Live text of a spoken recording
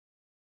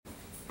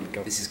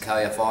Go. This is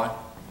Gamal Yafai,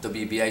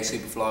 WBA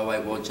Super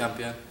Flyweight World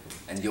Champion,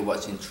 and you're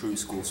watching True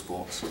School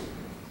Sports. No.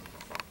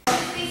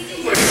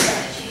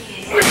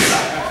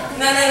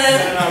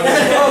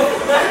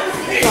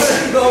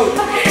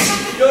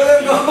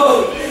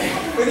 Go.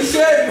 Finish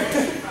him.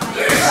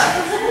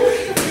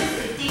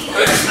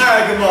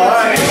 Alright, come on.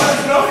 Alright,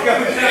 let's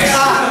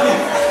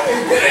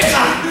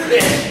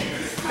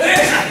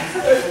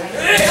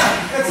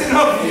That's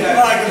enough.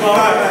 Alright, come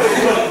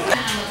on.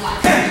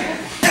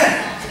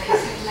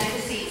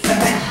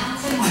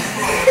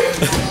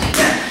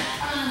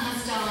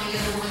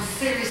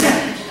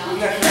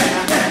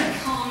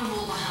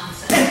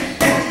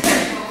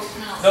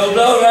 No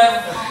blow, ref.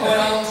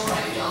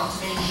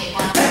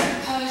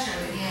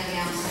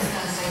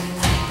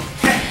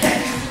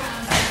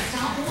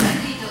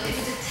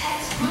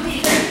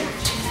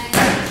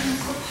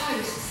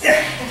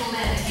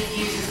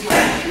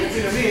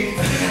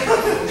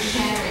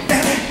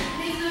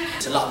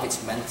 It's a lot of it's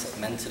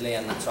mentally,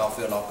 and that's why I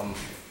feel like I'm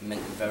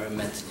very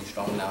mentally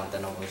strong now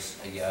than I was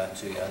a year,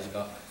 2 years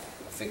ago.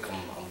 I think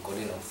I'm good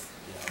enough,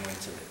 you know what I mean,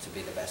 to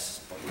be the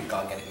best, but you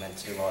gotta get it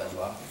mentally right as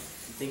well.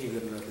 You think you're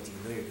good enough, but you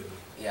know you're good enough.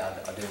 Yeah,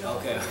 I do know.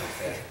 Okay.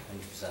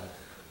 100%.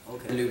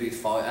 Okay. Louis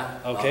fighter.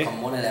 Okay. Like,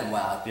 I'm one of them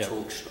where I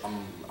talk.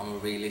 I'm a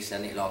realist,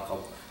 and it like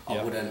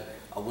I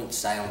wouldn't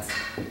say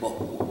but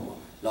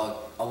like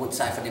I wouldn't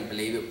say if I didn't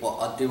believe it, but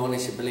I do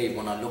honestly believe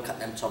when I look at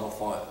them type of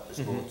fighters,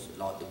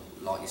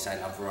 like you're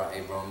saying,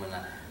 Navarrete, Roman,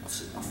 I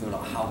feel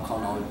like how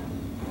can I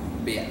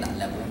be at that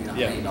level? You know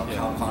what I mean? Like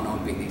how can I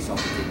beat these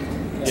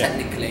opposites?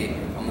 Technically,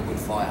 I'm a good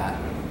fighter.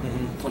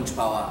 Punch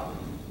power.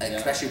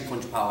 Especially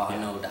punch power, I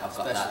know that I've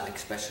got that,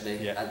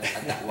 especially at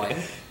that weight,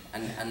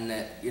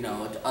 and you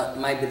know,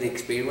 maybe the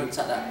experience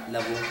at that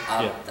level.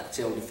 That's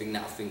the only thing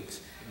that I think's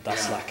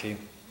that's lacking.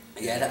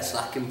 Yeah, that's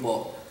lacking.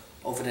 But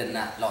other than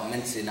that, like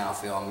mentally now, I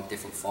feel I'm a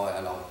different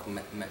fighter. Like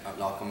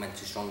I'm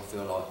mentally strong. I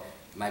feel like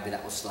maybe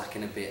that was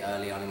slacking a bit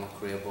early on in my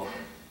career, but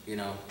you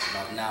know,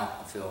 like now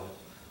I feel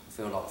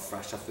like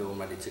fresh. I feel I'm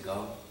ready to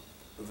go.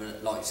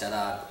 Like you said,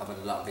 I've had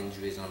a lot of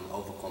injuries and I've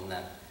overcome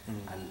them,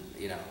 and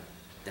you know.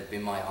 They've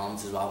been my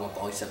arms as well, my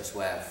biceps,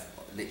 where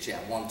literally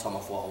at one time I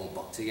thought I won't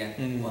box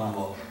again.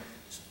 But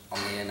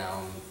I'm here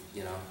now,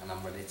 you know, and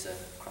I'm ready to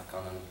crack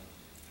on and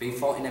be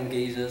fighting them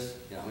geezers,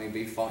 you know what I mean,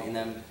 be fighting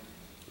them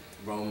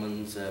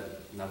Romans,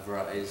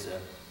 Navarretes,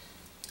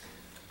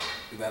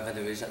 whoever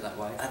there is at that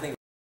way. I think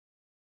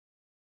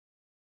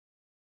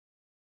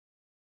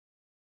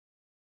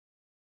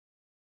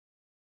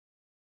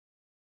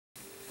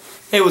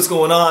Hey, what's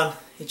going on?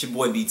 It's your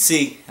boy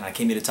BT, and I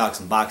came here to talk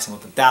some boxing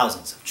with the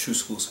thousands of True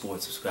School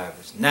Sports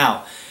subscribers.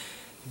 Now,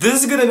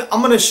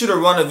 I'm gonna shoot a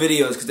run of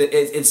videos because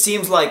it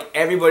seems like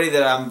everybody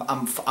that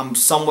I'm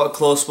somewhat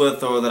close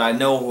with or that I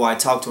know who I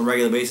talk to on a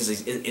regular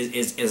basis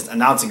is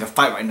announcing a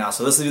fight right now.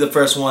 So this will be the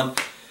first one.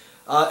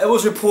 It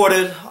was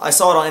reported. I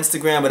saw it on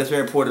Instagram, but it's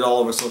been reported all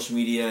over social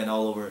media and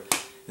all over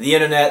the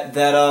internet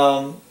that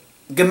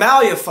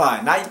Gamal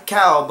Yafai, not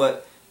Cal,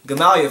 but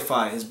Gamal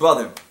Yafai, his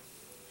brother,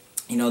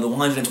 you know, the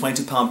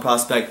 122-pound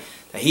prospect,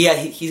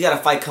 he's got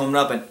a fight coming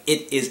up, and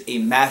it is a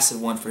massive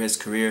one for his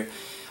career.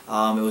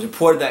 It was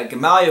reported that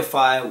Gamal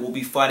Yafai will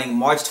be fighting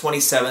March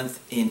 27th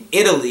in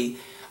Italy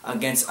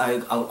against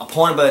an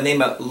opponent by the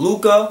name of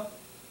Luca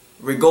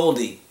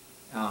Rigoldi.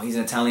 He's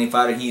an Italian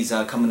fighter. He's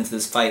coming into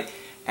this fight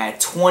at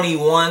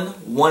 21,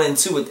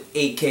 1-2 with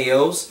 8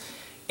 KOs,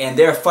 and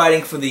they're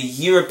fighting for the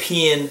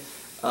European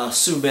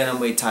super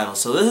bantamweight title.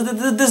 So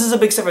this is a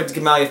big step for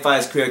Gamal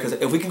Yafai's career, because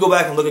if we can go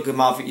back and look at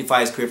Gamal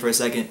Yafai's career for a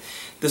second,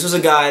 this was a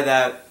guy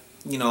that,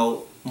 you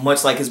know,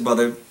 much like his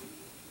brother,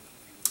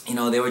 you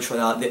know, they were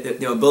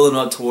building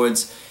up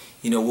towards,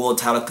 you know, world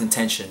title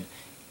contention.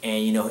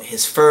 And you know,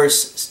 his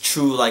first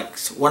true,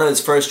 one of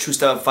his first true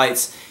step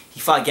fights,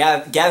 he fought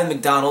Gavin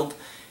McDonald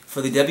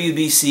for the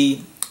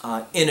WBC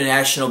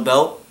international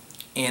belt.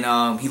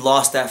 And he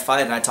lost that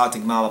fight, and I talked to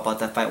Gamal about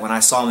that fight when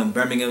I saw him in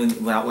Birmingham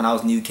when I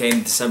was in the UK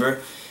in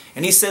December.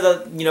 And he said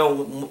that, you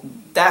know,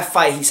 that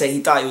fight, he said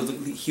he thought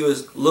he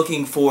was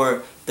looking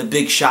for the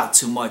big shot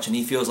too much, and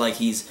he feels like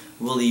he's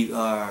really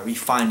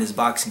refined his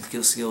boxing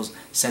skills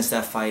since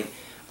that fight.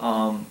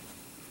 And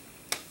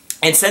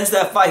since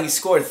that fight, he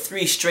scored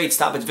 3 straight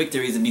stoppage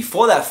victories, and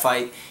before that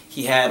fight,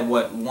 he had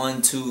what,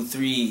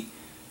 3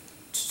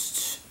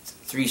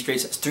 straight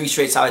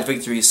stoppage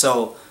victories.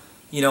 So,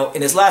 you know,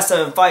 in his last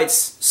 7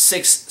 fights,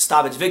 6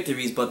 stoppage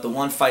victories, but the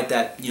one fight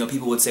that, you know,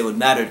 people would say would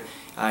mattered,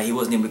 he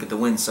wasn't able to get the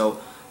win. So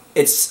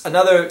it's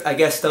another, I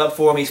guess, step up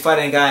for him. He's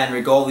fighting a guy in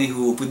Rigoldi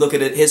who, if we look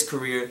at his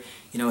career,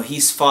 you know,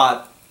 he's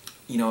fought,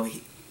 you know,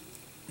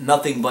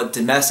 nothing but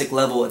domestic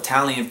level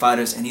Italian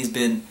fighters, and he's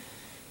been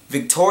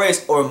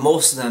victorious over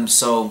most of them.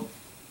 So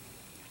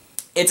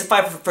it's a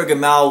fight for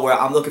Gamal where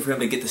I'm looking for him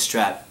to get the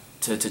strap,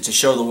 to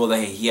show the world that,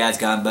 hey, he has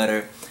gotten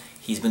better.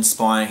 He's been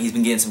sparring. He's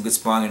been getting some good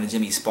sparring in the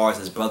gym. He spars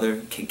his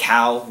brother,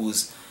 Cal,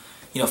 who's,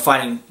 you know,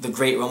 fighting the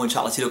great Roman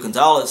Chocolatito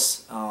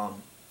Gonzalez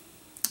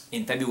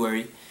in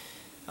February,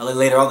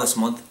 later on this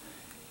month.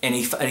 And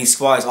he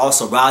spars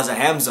also Raza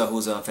Hamza,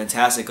 who's a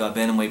fantastic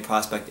bantamweight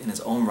prospect in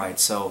his own right.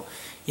 So,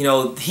 you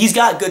know, he's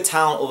got good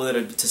talent over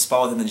there to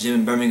spar with in the gym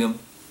in Birmingham.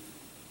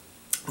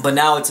 But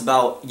now it's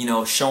about, you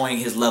know, showing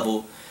his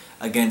level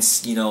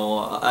against, you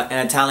know,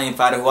 an Italian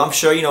fighter who I'm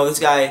sure, you know, this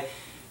guy,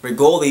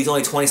 Rigoldi, he's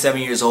only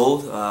 27 years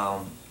old.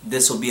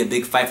 This will be a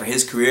big fight for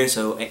his career,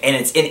 so, and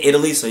it's in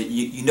Italy, so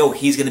you know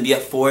he's going to be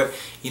up for it.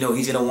 You know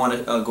he's going to want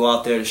to go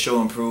out there to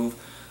show and prove.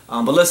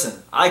 But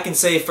listen, I can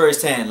say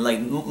firsthand, like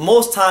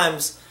most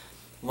times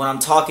when I'm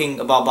talking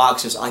about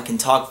boxers, I'm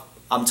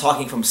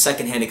talking from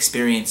secondhand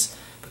experience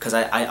because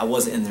I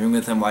wasn't in the ring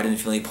with him, or I didn't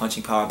feel any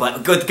punching power.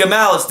 But with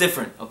Gamal, it's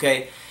different,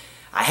 okay?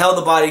 I held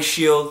the body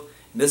shield.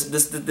 This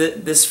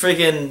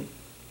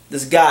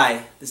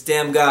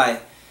damn guy,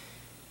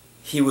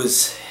 he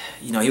was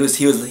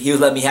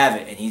letting me have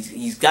it, and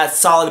he's got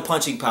solid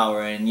punching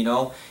power, and you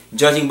know,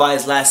 judging by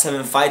his last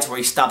 7 fights where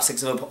he stopped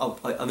 6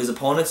 of his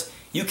opponents,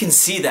 you can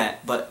see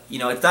that. But you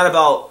know, it's not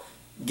about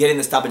getting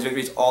the stoppage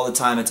victories all the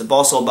time. It's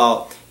also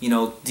about, you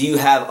know, do you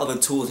have other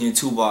tools in your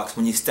toolbox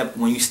when you step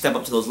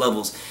up to those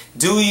levels?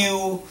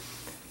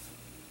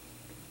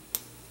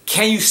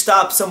 Can you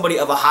stop somebody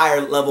of a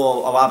higher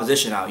level of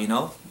opposition out? You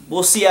know,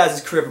 we'll see as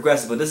his career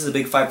progresses, but this is a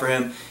big fight for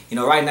him. You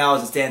know, right now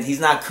as it stands, he's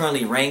not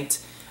currently ranked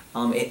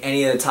in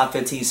any of the top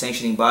 15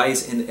 sanctioning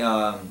bodies in, you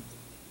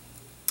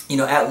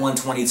know, at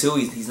 122.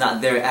 He's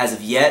not there as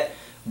of yet,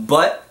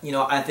 but you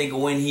know, I think a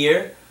win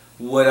here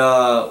would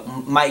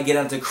might get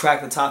him to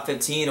crack the top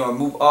 15 or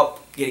move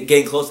up,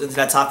 getting close into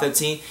that top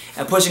 15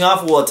 and pushing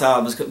off a world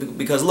title.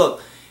 Because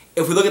look,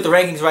 if we look at the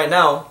rankings right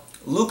now,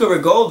 Luca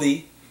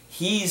Rigoldi,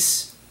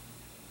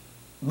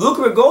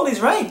 Rigoldi's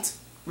ranked.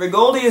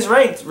 Rigoldi is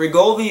ranked.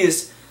 Rigoldi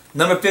is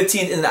number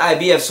 15 in the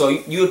IBF, so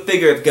you would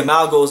figure if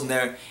Gamal goes in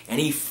there and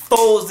he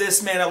folds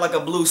this man up like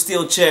a blue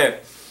steel chair,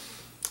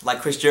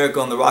 like Chris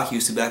Jericho and The Rock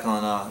used to back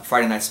on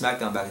Friday Night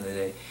SmackDown back in the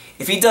day.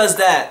 If he does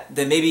that,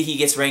 then maybe he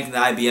gets ranked in the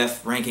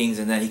IBF rankings,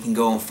 and then he can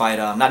go and fight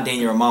not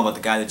Daniel Roman, but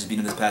the guy that just beat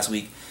him this past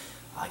week.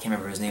 I can't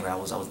remember his name, but I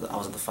was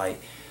at the fight.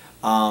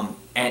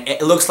 And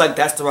it looks like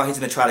that's the route he's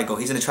going to try to go.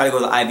 He's going to try to go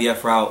the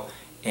IBF route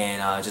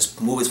and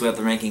just move his way up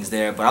the rankings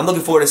there. But I'm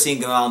looking forward to seeing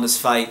Gamal in this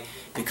fight,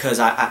 because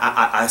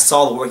I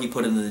saw the work he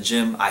put in the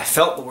gym. I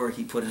felt the work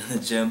he put in the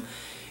gym.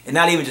 And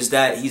not even just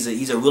that,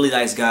 he's a really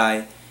nice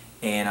guy.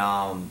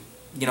 And,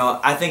 you know,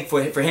 I think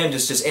for him,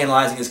 just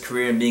analyzing his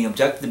career and being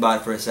objective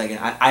about it for a second,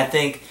 I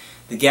think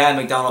the Gavin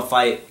McDonald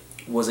fight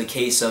was a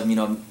case of, you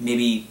know,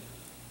 maybe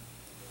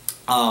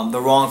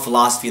the wrong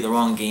philosophy, the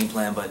wrong game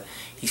plan. But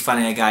he's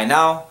fighting a guy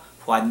now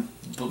who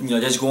you know,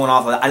 just going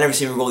off, I never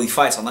seen Rigoldi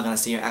fight, so I'm not going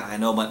to sit here and act like I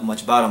know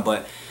much about him.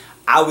 But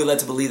I would be led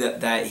to believe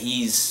that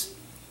he's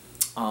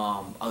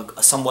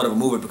somewhat of a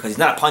mover, because he's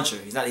not a puncher.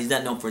 He's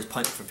not known for his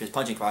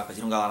punching power, because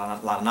he don't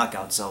got a lot of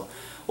knockouts. So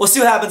we'll see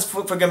what happens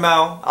for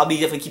Gamal. I'll be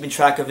definitely keeping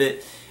track of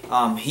it.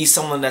 He's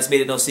someone that's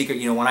made it no secret.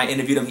 You know, when I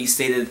interviewed him, he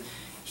stated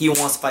he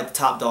wants to fight the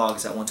top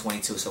dogs at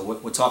 122. So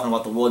we're talking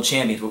about the world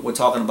champions. We're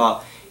talking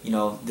about, you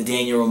know, the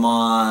Daniel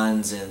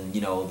Romans and,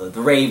 you know,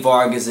 the Ray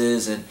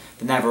Vargases and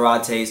the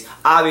Navarrates.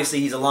 Obviously,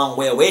 he's a long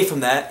way away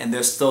from that, and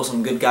there's still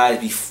some good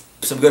guys,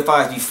 some good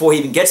fighters before he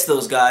even gets to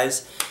those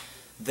guys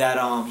that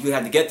he would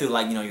have to get through,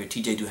 like, you know, your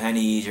TJ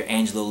Duhane's, your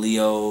Angelo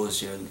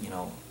Leos, your, you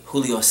know,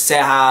 Julio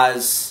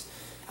Cejas,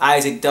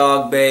 Isaac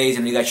Dogbays,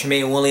 and you got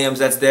Tremaine Williams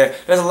that's there.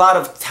 There's a lot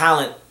of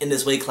talent in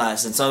this weight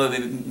class, and some of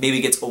it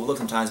maybe gets overlooked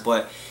sometimes,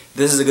 but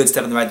this is a good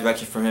step in the right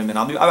direction for him, and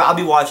I'll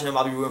be watching him,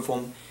 I'll be rooting for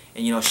him,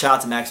 and, you know, shout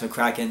out to Max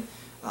McCracken.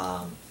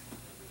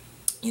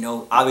 You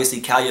know, obviously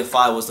Gamal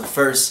Yafai was the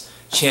first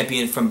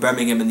champion from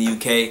Birmingham in the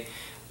UK.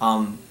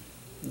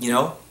 You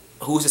know,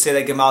 who's to say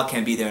that Gamal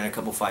can't be there in a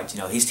couple fights?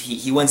 You know,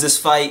 he wins this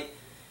fight,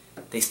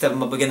 they step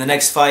him up again the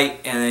next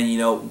fight, and then, you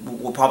know,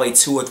 we're probably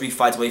 2 or 3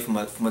 fights away from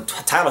a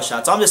title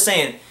shot. So I'm just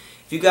saying,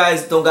 if you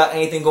guys don't got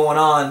anything going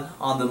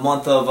on the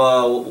month of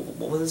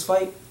what was this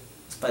fight?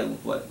 This fight,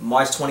 what,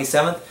 March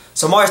 27th?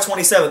 So March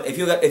 27th, if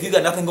you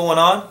got nothing going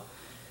on,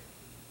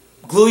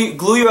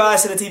 glue your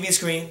eyes to the TV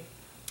screen.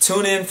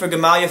 Tune in for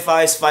Gamal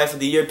Yafai's fight for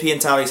the European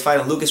title. He's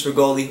fighting Lucas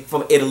Rigoldi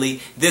from Italy.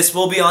 This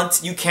will be on.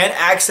 You can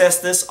access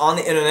this on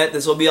the internet.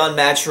 This will be on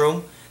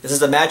Matchroom. This is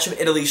the Matchroom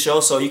Italy show,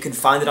 so you can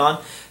find it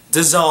on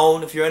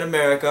DAZN if you're in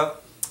America.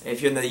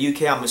 If you're in the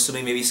UK, I'm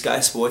assuming maybe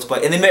Sky Sports.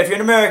 But if you're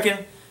an American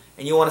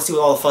and you want to see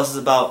what all the fuss is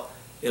about,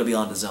 it'll be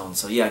on DAZN.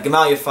 So yeah,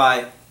 Gamal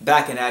Yafai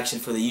back in action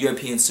for the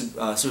European super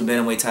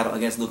bantamweight title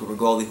against Luca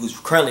Rigoldi, who's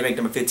currently ranked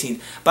number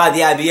 15 by the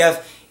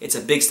IBF. It's a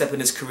big step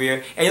in his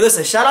career. And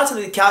listen, shout out to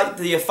the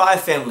Yafai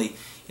family.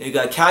 You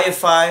got Gamal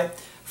Yafai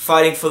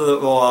fighting for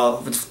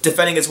the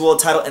defending his world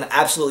title, an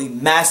absolutely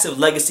massive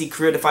legacy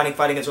career-defining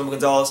fight against Roman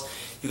Gonzalez.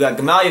 You got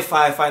Gamal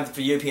Yafai fighting for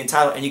the European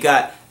title, and you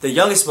got the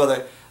youngest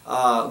brother,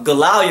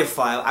 Gamal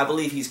Yafai. I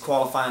believe he's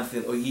qualifying for,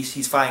 or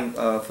he's fighting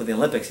for the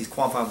Olympics. He's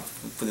qualifying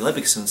for the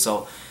Olympics soon.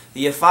 So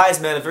the Yafais,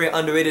 man, a very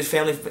underrated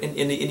family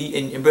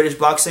in British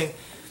boxing.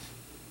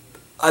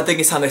 I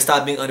think it's time they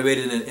stop being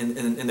underrated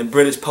in the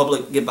British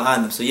public, get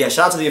behind them. So yeah,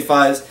 shout out to the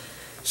Yafais.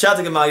 Shout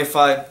out to Gamal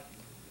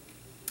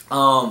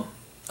Yafai.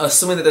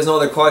 assuming that there's no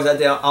other cards that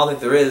day, I don't think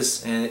there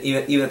is, and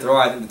even if there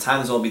are, I think the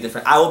time zone will be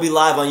different. I will be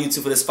live on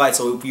YouTube for this fight,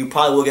 so you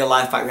probably will get a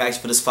live fight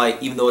reaction for this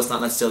fight, even though it's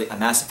not necessarily a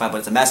massive fight, but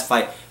it's a massive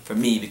fight for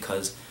me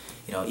because,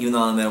 you know, even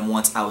though I met him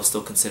once, I would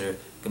still consider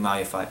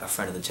Gamal Yafai a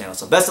friend of the channel.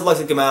 So best of luck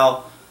to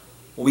Gamal.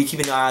 We'll be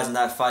keeping our eyes on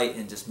that fight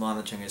and just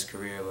monitoring his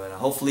career, but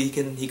hopefully he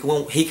can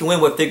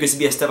win what figures to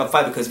be a step-up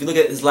fight, because if you look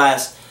at his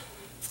last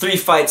 3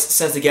 fights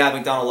since the Gab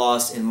McDonald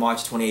loss in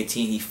March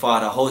 2018, he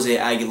fought Jose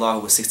Aguilar,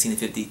 who was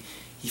 16-50.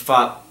 He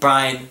fought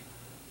Brian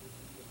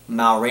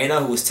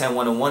Malrena, who was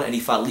 10-1-1, and he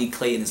fought Lee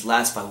Clayton in his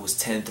last fight, who was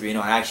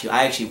 10-3-0.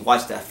 I actually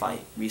watched that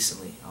fight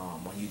recently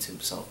on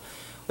YouTube. So,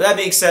 with that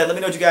being said, let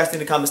me know what you guys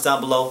think in the comments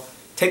down below.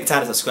 Take the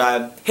time to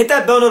subscribe. Hit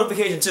that bell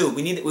notification too.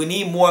 We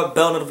need more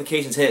bell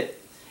notifications hit.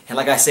 And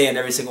like I say in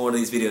every single one of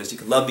these videos, you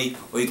can love me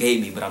or you can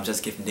hate me, but I'm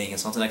just giving dang it.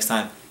 So until next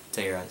time,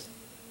 take care, guys.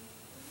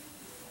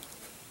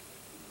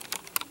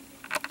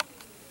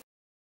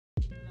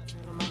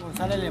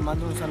 Le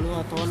mando un saludo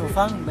a todos los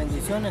fans,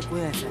 bendiciones,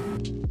 cuídense.